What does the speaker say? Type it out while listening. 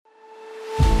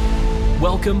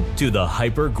Welcome to the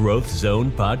Hyper Growth Zone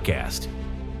podcast.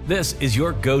 This is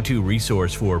your go-to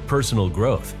resource for personal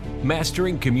growth,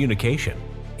 mastering communication,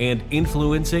 and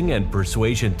influencing and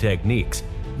persuasion techniques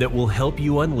that will help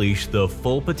you unleash the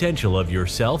full potential of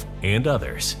yourself and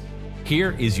others.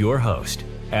 Here is your host,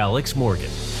 Alex Morgan.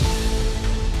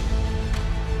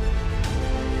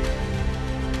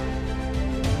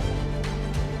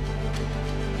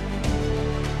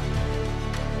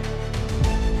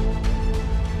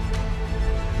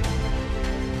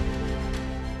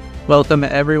 Welcome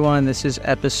everyone. This is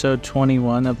episode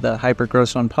 21 of the Hyper Growth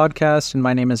Zone podcast, and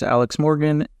my name is Alex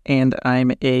Morgan, and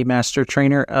I'm a master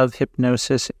trainer of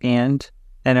hypnosis and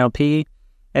NLP.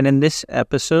 And in this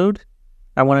episode,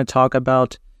 I want to talk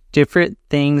about different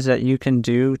things that you can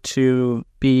do to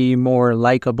be more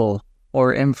likable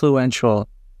or influential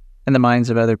in the minds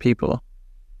of other people.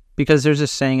 Because there's a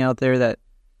saying out there that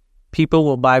people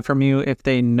will buy from you if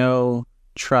they know,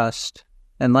 trust,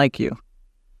 and like you.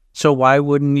 So why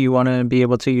wouldn't you want to be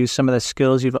able to use some of the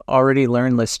skills you've already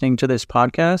learned listening to this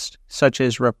podcast, such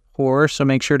as rapport? So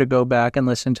make sure to go back and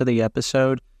listen to the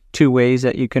episode, 2 ways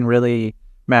that you can really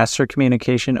master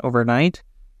communication overnight,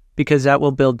 because that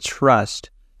will build trust.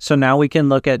 So now we can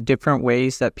look at different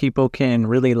ways that people can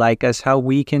really like us, how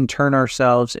we can turn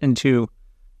ourselves into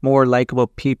more likable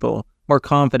people, more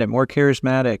confident, more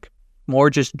charismatic, more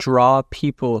just draw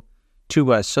people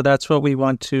to us. So that's what we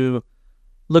want to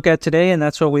look at today, and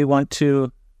that's what we want to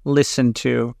listen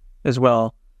to as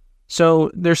well.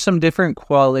 So there's some different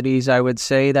qualities, I would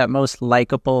say, that most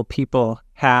likable people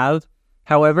have.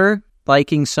 However,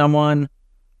 liking someone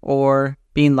or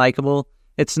being likable,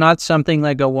 it's not something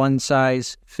like a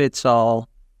one-size-fits-all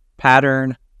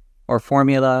pattern or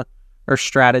formula or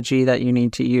strategy that you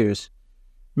need to use.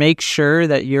 Make sure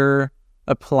that you're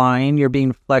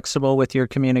being flexible with your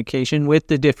communication with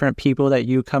the different people that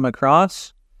you come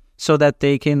across, so that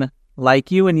they can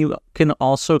like you, and you can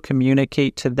also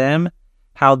communicate to them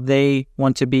how they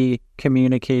want to be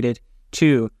communicated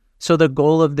to. So the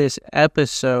goal of this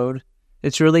episode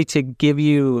is really to give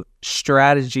you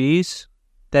strategies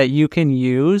that you can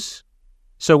use.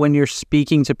 So when you're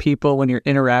speaking to people, when you're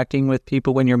interacting with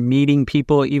people, when you're meeting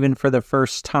people, even for the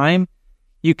first time,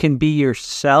 you can be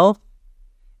yourself,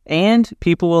 and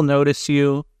people will notice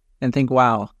you and think,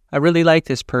 wow, I really like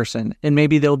this person. And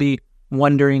maybe they'll be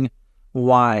wondering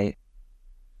why.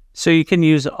 So you can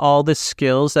use all the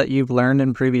skills that you've learned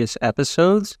in previous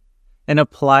episodes and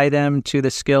apply them to the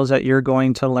skills that you're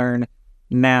going to learn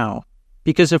now.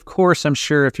 Because of course, I'm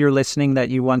sure if you're listening that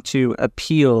you want to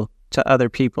appeal to other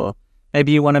people.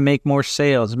 Maybe you want to make more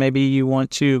sales. Maybe you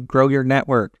want to grow your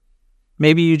network.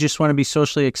 Maybe you just want to be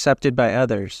socially accepted by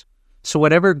others. So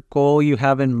whatever goal you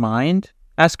have in mind,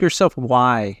 ask yourself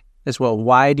why as well.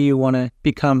 Why do you want to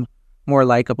become more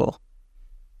likable?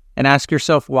 And ask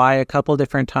yourself why a couple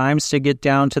different times to get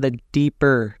down to the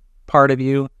deeper part of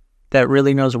you that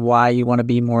really knows why you want to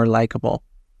be more likable.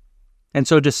 And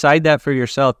so decide that for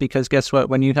yourself, because guess what?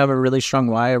 When you have a really strong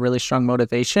why, a really strong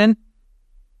motivation,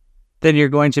 then you're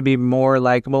going to be more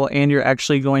likable, and you're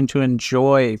actually going to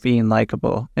enjoy being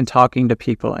likable and talking to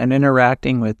people and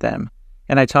interacting with them.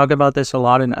 And I talk about this a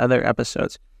lot in other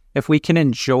episodes. If we can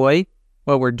enjoy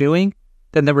what we're doing,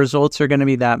 then the results are going to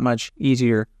be that much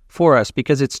easier for us,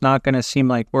 because it's not going to seem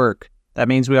like work. That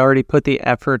means we already put the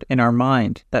effort in our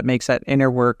mind. That makes that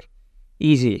inner work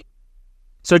easy.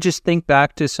 So just think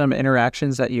back to some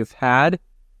interactions that you've had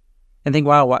and think,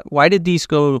 wow, why did these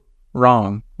go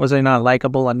wrong? Was I not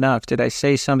likable enough? Did I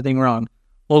say something wrong?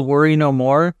 Well, worry no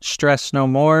more, stress no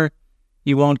more.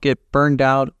 You won't get burned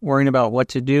out worrying about what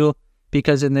to do,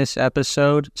 because in this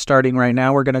episode, starting right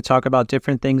now, we're going to talk about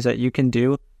different things that you can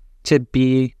do to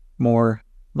be more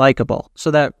likable,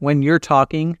 so that when you're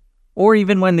talking, or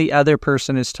even when the other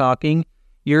person is talking,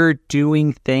 you're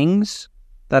doing things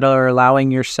that are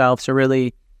allowing yourself to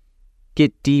really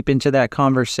get deep into that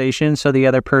conversation, so the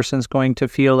other person's going to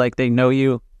feel like they know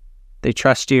you, they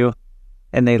trust you,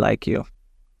 and they like you.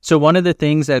 So one of the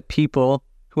things that people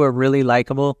who are really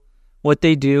likable, what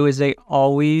they do is they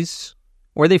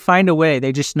find a way,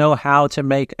 they just know how to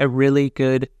make a really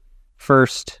good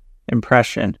first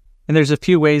impression. And there's a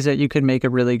few ways that you can make a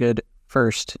really good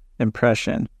first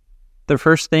impression. The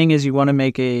first thing is you want to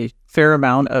make a fair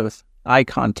amount of eye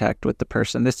contact with the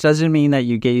person. This doesn't mean that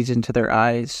you gaze into their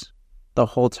eyes the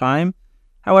whole time.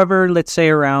 However, let's say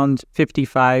around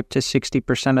 55 to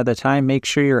 60% of the time, make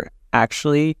sure you're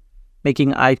actually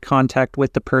making eye contact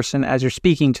with the person as you're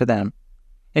speaking to them,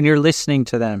 and you're listening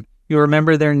to them. You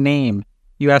remember their name.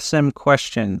 You ask them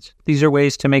questions. These are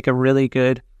ways to make a really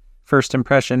good first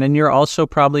impression. And you're also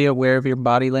probably aware of your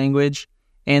body language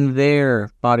and their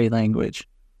body language.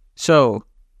 So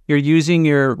you're using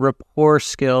your rapport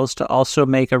skills to also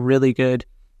make a really good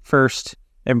first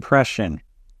impression.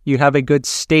 You have a good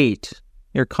state.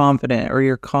 You're confident, or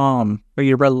you're calm, or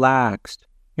you're relaxed.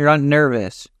 You're not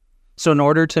nervous. So in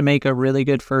order to make a really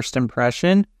good first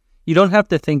impression, you don't have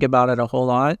to think about it a whole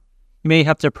lot. You may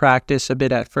have to practice a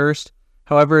bit at first.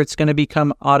 However, it's going to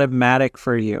become automatic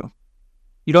for you.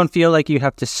 You don't feel like you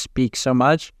have to speak so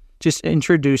much. Just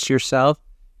introduce yourself,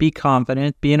 be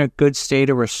confident, be in a good state,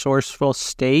 a resourceful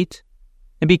state,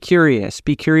 and be curious.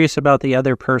 Be curious about the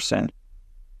other person.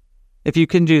 If you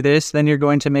can do this, then you're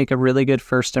going to make a really good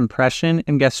first impression.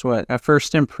 And guess what? A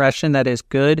first impression that is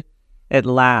good, it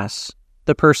lasts.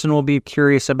 The person will be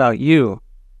curious about you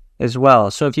as well.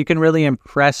 So if you can really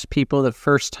impress people the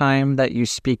first time that you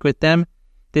speak with them,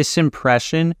 this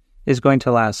impression is going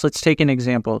to last. Let's take an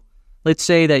example. Let's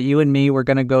say that you and me were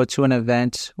going to go to an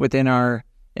event within our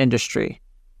industry.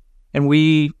 And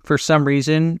we, for some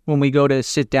reason, when we go to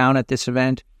sit down at this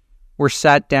event, we're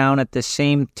sat down at the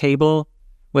same table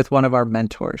with one of our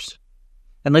mentors.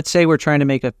 And let's say we're trying to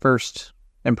make a first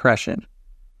impression.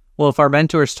 Well, if our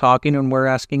mentor is talking and we're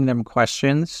asking them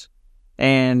questions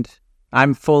and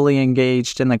I'm fully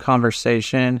engaged in the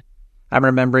conversation, I'm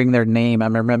remembering their name,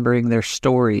 I'm remembering their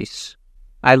stories,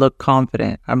 I look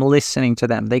confident, I'm listening to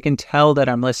them. They can tell that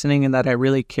I'm listening and that I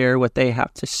really care what they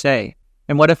have to say.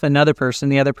 And what if another person,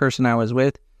 the other person I was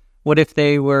with, what if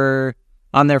they were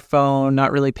on their phone,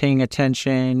 not really paying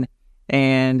attention,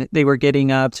 and they were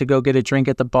getting up to go get a drink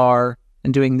at the bar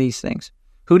and doing these things?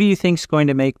 Who do you think is going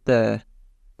to make the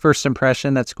first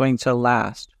impression that's going to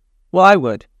last? Well, I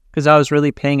would, because I was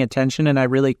really paying attention and I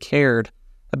really cared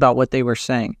about what they were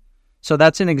saying. So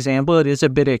that's an example. It is a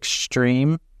bit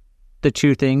extreme, the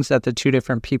two things that the two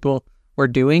different people were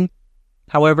doing.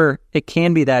 However, it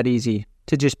can be that easy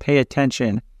to just pay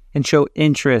attention and show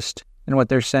interest in what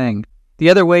they're saying. The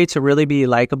other way to really be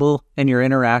likable in your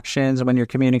interactions when you're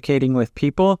communicating with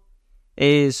people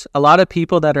is a lot of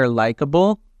people that are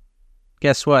likable,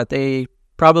 guess what? They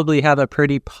probably have a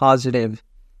pretty positive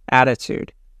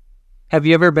attitude. Have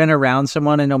you ever been around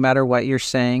someone and no matter what you're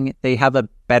saying, they have a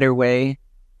better way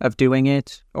of doing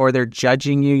it, or they're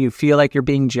judging you? You feel like you're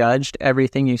being judged,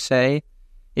 everything you say.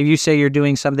 If you say you're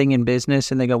doing something in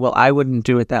business and they go, well, I wouldn't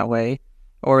do it that way.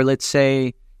 Or let's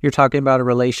say you're talking about a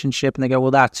relationship and they go, well,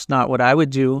 that's not what I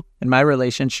would do in my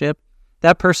relationship.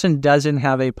 That person doesn't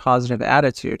have a positive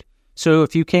attitude. So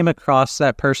if you came across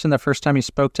that person the first time you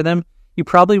spoke to them, you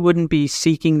probably wouldn't be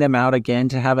seeking them out again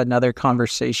to have another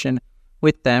conversation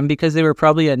with them because they were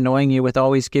probably annoying you with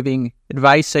always giving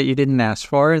advice that you didn't ask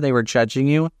for. They were judging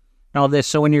you and all this.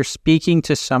 So when you're speaking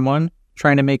to someone,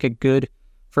 trying to make a good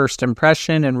first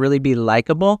impression and really be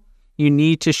likable, you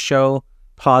need to show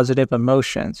positive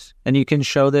emotions. And you can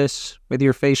show this with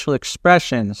your facial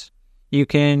expressions. You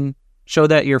can show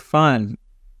that you're fun.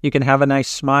 You can have a nice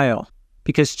smile.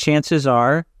 Because chances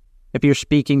are, if you're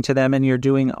speaking to them and you're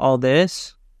doing all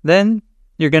this, then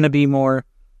you're going to be more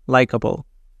likable.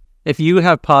 If you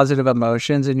have positive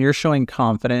emotions and you're showing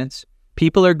confidence,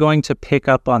 people are going to pick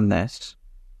up on this.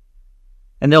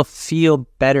 And they'll feel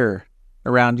better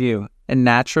around you. And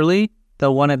naturally,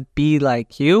 they'll want to be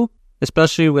like you,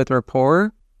 especially with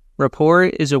rapport. Rapport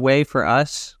is a way for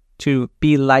us to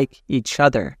be like each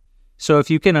other. So if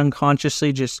you can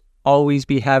unconsciously just always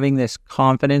be having this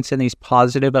confidence and these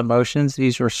positive emotions,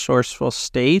 these resourceful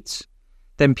states,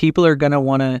 then people are going to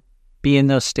want to be in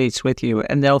those states with you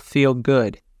and they'll feel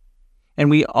good.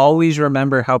 And we always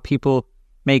remember how people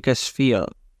make us feel.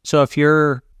 So if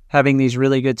you're having these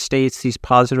really good states, these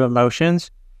positive emotions,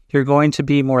 you're going to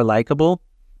be more likable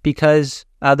because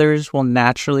others will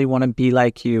naturally want to be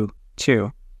like you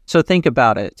too. So think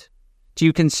about it. Do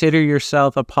you consider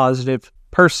yourself a positive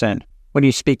person when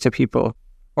you speak to people?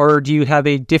 Or do you have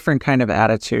a different kind of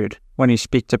attitude when you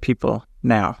speak to people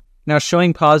now? Now,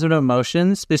 showing positive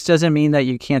emotions, this doesn't mean that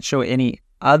you can't show any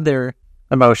other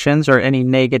emotions or any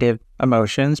negative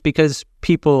emotions because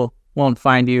people won't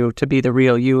find you to be the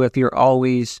real you if you're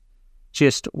always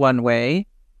just one way.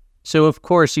 So, of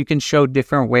course, you can show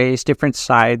different ways, different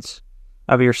sides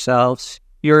of yourselves.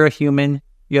 You're a human.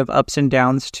 You have ups and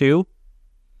downs too.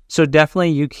 So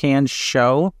definitely you can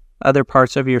show other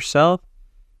parts of yourself.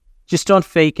 Just don't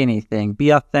fake anything. Be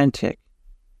authentic.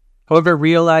 However,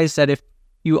 realize that if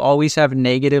you always have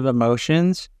negative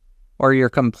emotions or you're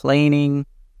complaining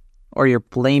or you're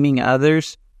blaming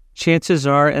others, chances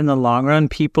are in the long run,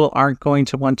 people aren't going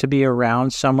to want to be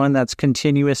around someone that's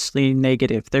continuously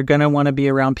negative. They're going to want to be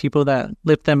around people that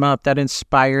lift them up, that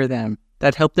inspire them,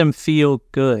 that help them feel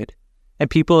good. And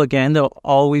people, again, they'll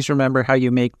always remember how you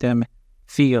make them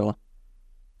feel.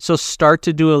 So start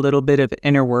to do a little bit of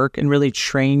inner work and really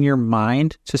train your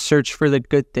mind to search for the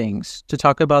good things, to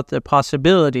talk about the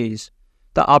possibilities,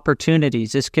 the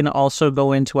opportunities. This can also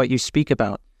go into what you speak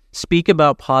about. Speak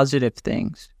about positive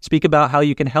things. Speak about how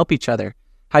you can help each other,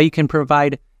 how you can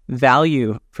provide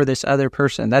value for this other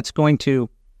person. That's going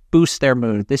to boost their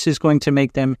mood. This is going to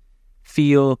make them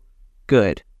feel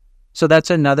good. So that's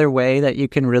another way that you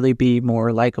can really be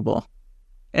more likable.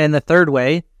 And the third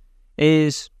way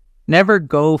is never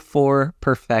go for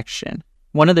perfection.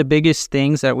 One of the biggest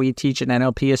things that we teach in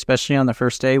NLP, especially on the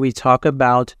first day, we talk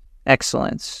about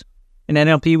excellence. In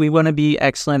NLP, we want to be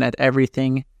excellent at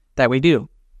everything that we do.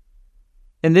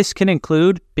 And this can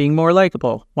include being more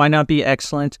likable. Why not be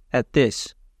excellent at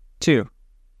this too?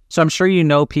 So I'm sure you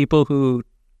know people who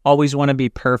always want to be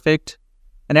perfect.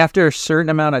 And after a certain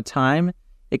amount of time,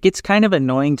 it gets kind of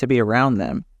annoying to be around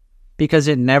them because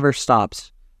it never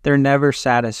stops. They're never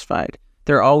satisfied.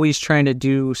 They're always trying to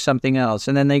do something else,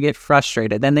 and then they get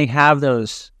frustrated. Then they have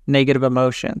those negative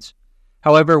emotions.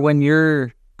 However, when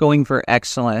you're going for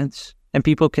excellence and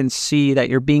people can see that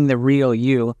you're being the real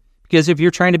you, because if you're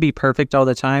trying to be perfect all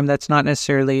the time, that's not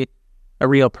necessarily a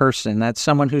real person. That's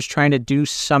someone who's trying to do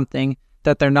something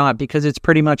that they're not, because it's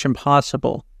pretty much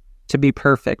impossible to be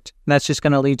perfect. And that's just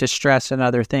going to lead to stress and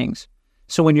other things.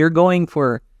 So when you're going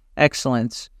for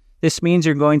excellence, this means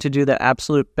you're going to do the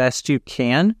absolute best you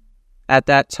can at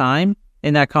that time,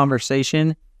 in that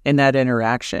conversation, in that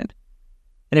interaction.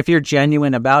 And if you're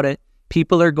genuine about it,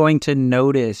 people are going to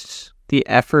notice the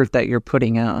effort that you're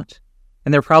putting out.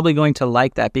 And they're probably going to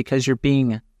like that because you're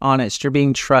being honest, you're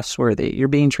being trustworthy, you're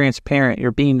being transparent,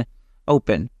 you're being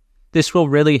open. This will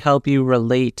really help you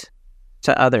relate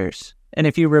to others. And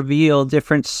if you reveal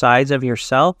different sides of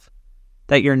yourself,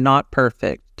 that you're not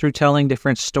perfect, through telling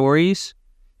different stories,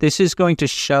 this is going to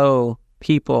show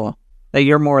people that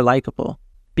you're more likable.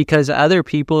 Because other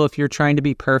people, if you're trying to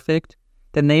be perfect,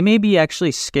 then they may be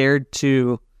actually scared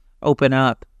to open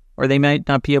up, or they might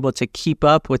not be able to keep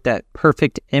up with that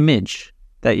perfect image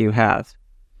that you have.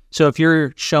 So if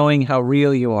you're showing how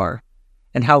real you are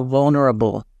and how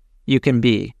vulnerable you can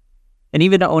be, and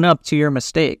even own up to your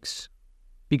mistakes,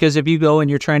 because if you go and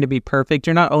you're trying to be perfect,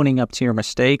 you're not owning up to your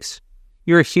mistakes.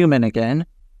 You're a human again.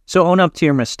 So own up to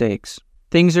your mistakes.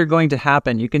 Things are going to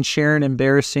happen. You can share an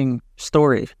embarrassing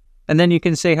story, and then you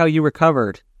can say how you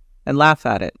recovered and laugh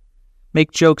at it.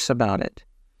 Make jokes about it.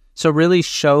 So really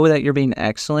show that you're being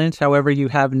excellent. However, you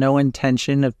have no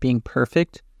intention of being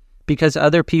perfect, because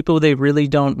other people, they really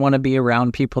don't want to be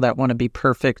around people that want to be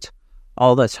perfect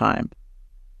all the time.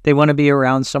 They want to be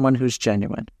around someone who's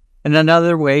genuine. And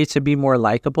another way to be more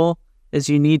likable is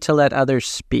you need to let others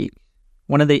speak.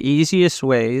 One of the easiest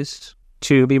ways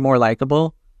to be more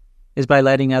likable is by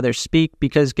letting others speak,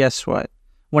 because guess what?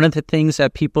 One of the things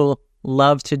that people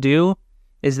love to do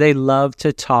is they love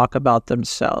to talk about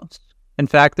themselves. In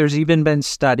fact, there's even been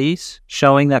studies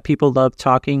showing that people love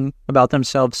talking about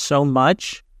themselves so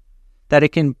much that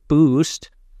it can boost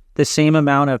the same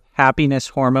amount of happiness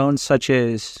hormones, such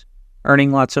as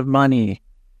earning lots of money,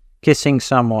 kissing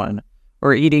someone,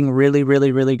 or eating really,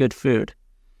 really, really good food.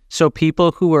 So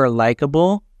people who are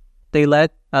likable, they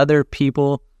let other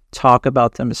people talk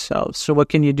about themselves. So what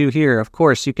can you do here? Of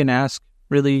course, you can ask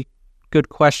really good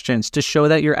questions to show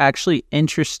that you're actually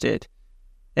interested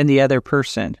in the other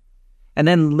person. And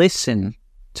then listen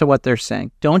to what they're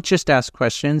saying. Don't just ask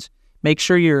questions. Make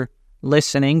sure you're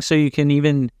listening so you can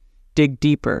even dig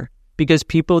deeper. Because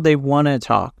people, they want to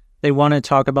talk. They want to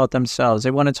talk about themselves.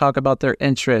 They want to talk about their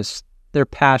interests, their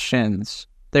passions,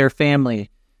 their family,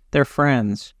 their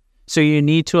friends. So you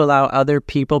need to allow other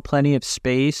people plenty of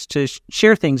space to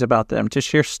share things about them, to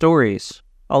share stories,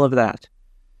 all of that.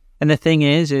 And the thing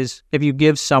is if you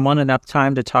give someone enough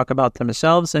time to talk about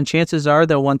themselves, then chances are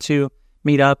they'll want to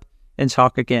meet up and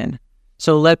talk again.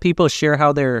 So let people share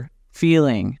how they're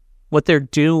feeling, what they're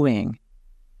doing.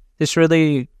 This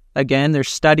really, again, there's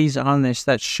studies on this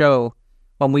that show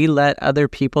when we let other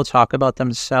people talk about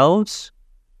themselves,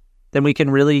 then we can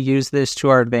really use this to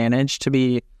our advantage to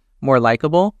be more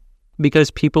likable,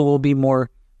 because people will be more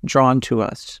drawn to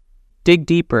us. Dig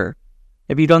deeper.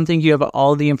 If you don't think you have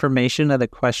all the information of the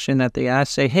question that they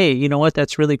ask, say, hey, you know what?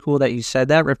 That's really cool that you said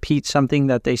that. Repeat something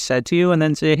that they said to you, and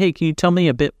then say, hey, can you tell me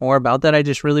a bit more about that? I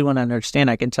just really want to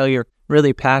understand. I can tell you're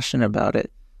really passionate about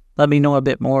it. Let me know a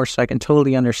bit more so I can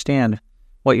totally understand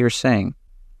what you're saying.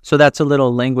 So that's a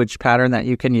little language pattern that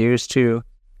you can use to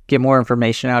get more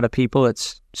information out of people.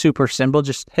 It's super simple.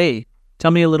 Just, hey, tell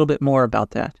me a little bit more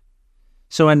about that.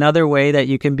 So another way that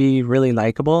you can be really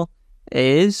likable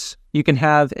is you can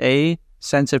have a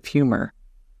sense of humor.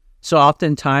 So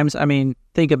oftentimes,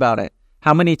 think about it.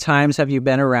 How many times have you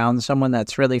been around someone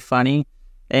that's really funny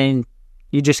and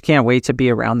you just can't wait to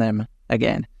be around them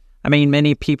again? I mean,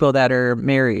 many people that are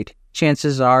married,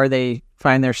 chances are they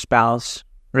find their spouse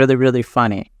really, really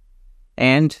funny.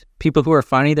 And people who are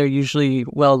funny, they're usually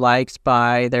well liked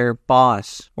by their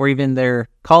boss or even their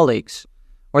colleagues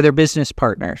or their business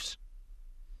partners.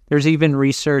 There's even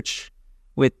research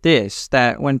with this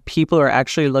that when people are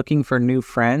actually looking for new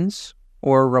friends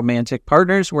or romantic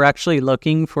partners, we're actually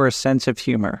looking for a sense of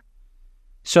humor.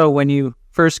 So when you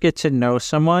first get to know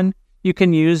someone, you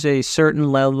can use a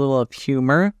certain level of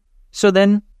humor so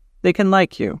then they can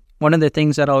like you. One of the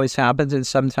things that always happens, and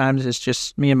sometimes it's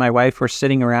just me and my wife, we're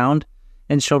sitting around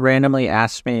and she'll randomly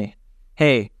ask me,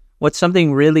 hey, what's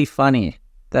something really funny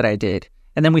that I did?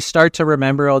 And then we start to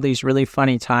remember all these really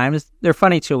funny times. They're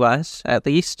funny to us, at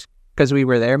least, because we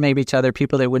were there. Maybe to other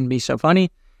people, they wouldn't be so funny.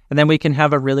 And then we can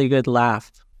have a really good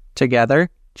laugh together.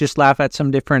 Just laugh at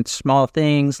some different small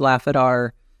things, laugh at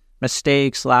our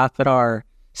mistakes, laugh at our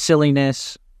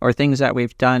silliness or things that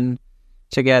we've done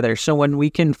together. So when we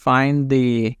can find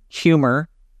the humor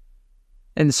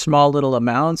in small little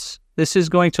amounts, this is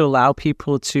going to allow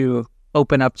people to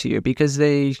open up to you because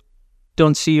they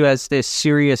don't see you as this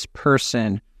serious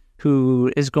person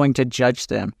who is going to judge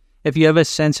them. If you have a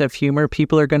sense of humor,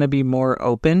 people are going to be more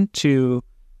open to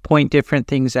point different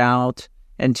things out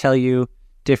and tell you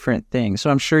different things. So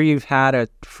I'm sure you've had a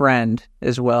friend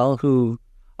as well who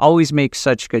always makes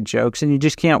such good jokes and you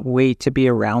just can't wait to be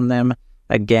around them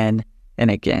again and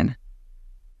again.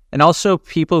 And also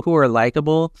people who are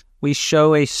likable, we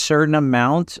show a certain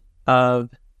amount of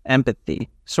empathy.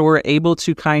 So we're able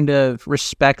to kind of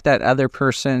respect that other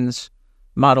person's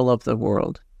model of the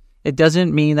world. It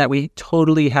doesn't mean that we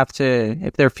totally have to,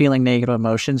 if they're feeling negative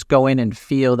emotions, go in and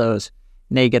feel those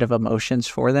negative emotions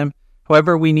for them.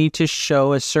 However, we need to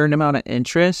show a certain amount of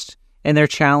interest in their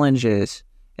challenges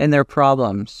and their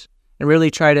problems and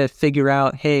really try to figure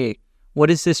out, hey, what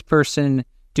is this person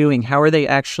doing? How are they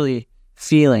actually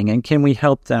feeling? And can we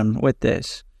help them with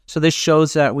this? So this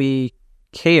shows that we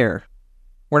care.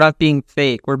 We're not being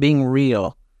fake. We're being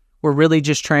real. We're really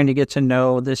just trying to get to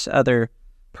know this other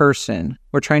person.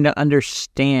 We're trying to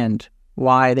understand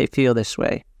why they feel this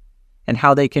way and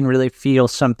how they can really feel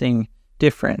something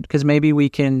different. Because maybe we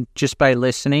can, just by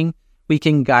listening, we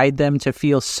can guide them to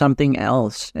feel something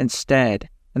else instead.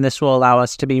 And this will allow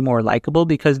us to be more likable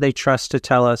because they trust to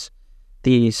tell us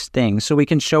these things. So we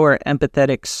can show our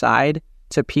empathetic side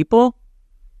to people.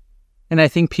 And I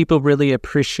think people really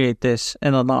appreciate this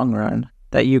in the long run,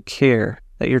 that you care,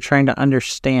 that you're trying to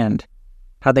understand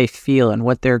how they feel and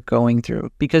what they're going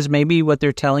through. Because maybe what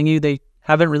they're telling you, they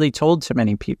haven't really told to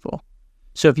many people.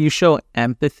 So if you show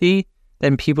empathy,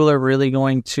 then people are really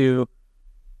going to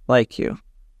like you.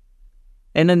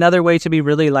 And another way to be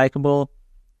really likable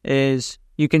is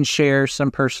you can share some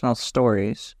personal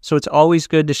stories. So it's always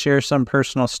good to share some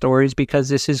personal stories because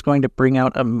this is going to bring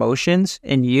out emotions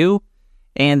in you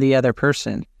and the other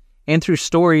person. And through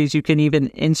stories, you can even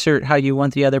insert how you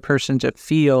want the other person to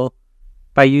feel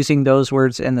by using those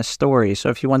words in the story. So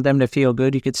if you want them to feel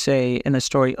good, you could say in the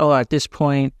story, oh, at this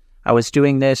point, I was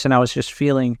doing this and I was just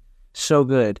feeling so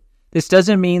good. This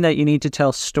doesn't mean that you need to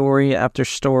tell story after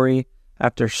story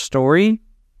after story.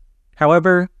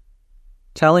 However,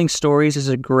 telling stories is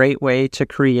a great way to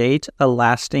create a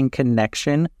lasting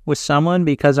connection with someone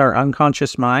because our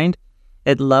unconscious mind,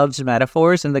 it loves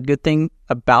metaphors. And the good thing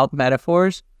about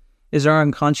metaphors is our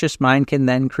unconscious mind can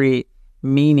then create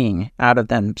meaning out of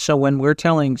them. So when we're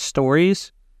telling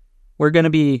stories, we're going to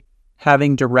be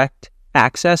having direct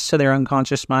access to their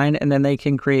unconscious mind, and then they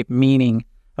can create meaning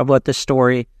of what the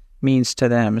story means to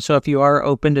them. So if you are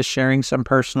open to sharing some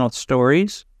personal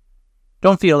stories,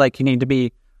 don't feel like you need to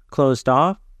be closed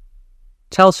off.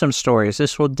 Tell some stories.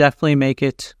 This will definitely make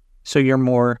it so you're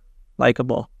more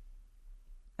likable.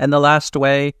 And the last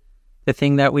way, the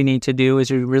thing that we need to do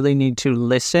is we really need to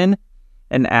listen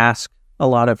and ask a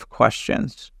lot of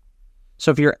questions. So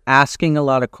if you're asking a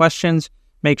lot of questions,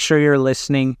 make sure you're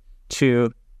listening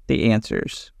to the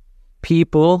answers.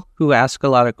 People who ask a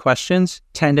lot of questions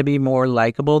tend to be more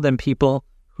likable than people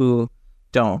who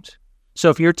don't.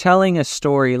 So if you're telling a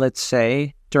story, let's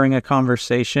say, during a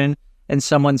conversation, and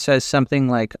someone says something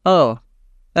like, oh,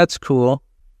 that's cool,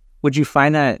 would you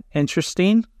find that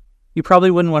interesting? You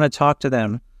probably wouldn't want to talk to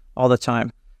them all the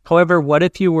time. However, what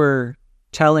if you were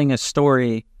telling a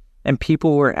story and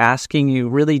people were asking you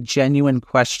really genuine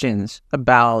questions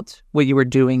about what you were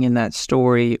doing in that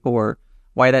story or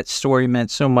why that story meant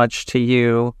so much to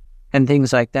you and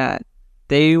things like that?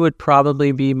 They would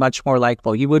probably be much more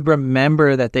likable. You would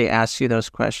remember that they asked you those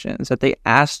questions, that they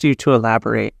asked you to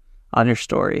elaborate on your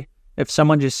story. if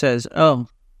someone just says, "Oh,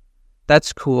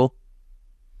 that's cool,"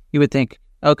 you would think,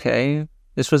 okay,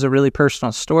 this was a really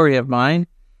personal story of mine,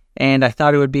 and I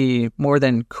thought it would be more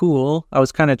than cool. I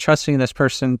was kind of trusting this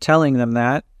person telling them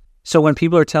that. So when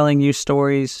people are telling you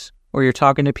stories or you're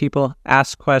talking to people,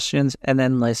 ask questions and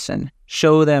then listen.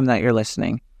 Show them that you're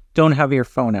listening. Don't have your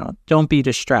phone out. Don't be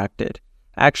distracted.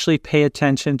 Actually pay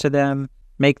attention to them.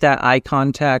 Make that eye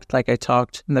contact like I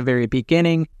talked in the very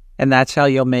beginning, and that's how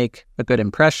you'll make a good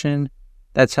impression.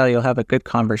 That's how you'll have a good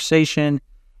conversation,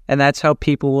 and that's how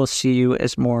people will see you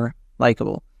as more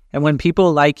likable. And when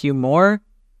people like you more,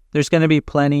 there's going to be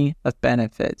plenty of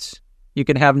benefits. You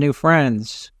can have new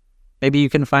friends. Maybe you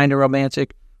can find a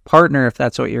romantic partner if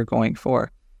that's what you're going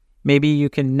for. Maybe you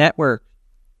can network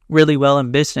really well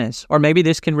in business, or maybe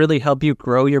this can really help you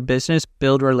grow your business,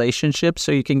 build relationships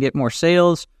so you can get more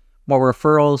sales, more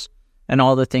referrals, and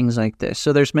all the things like this.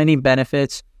 So there's many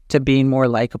benefits to being more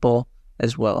likable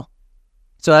as well.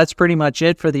 So that's pretty much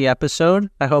it for the episode.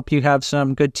 I hope you have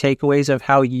some good takeaways of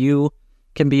how you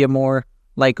can be a more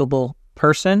likable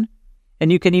person.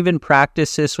 And you can even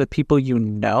practice this with people you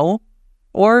know,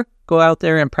 or go out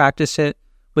there and practice it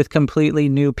with completely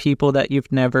new people that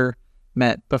you've never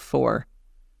met before.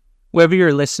 Wherever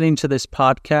you're listening to this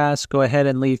podcast, go ahead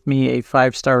and leave me a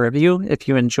 5-star review if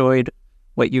you enjoyed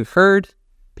what you heard,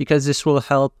 because this will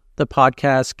help the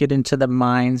podcast get into the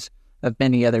minds of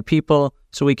many other people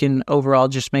so we can overall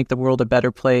just make the world a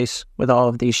better place with all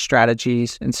of these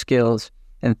strategies and skills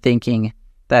and thinking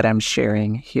that I'm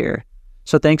sharing here.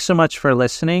 So thanks so much for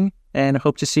listening, and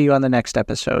hope to see you on the next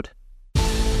episode.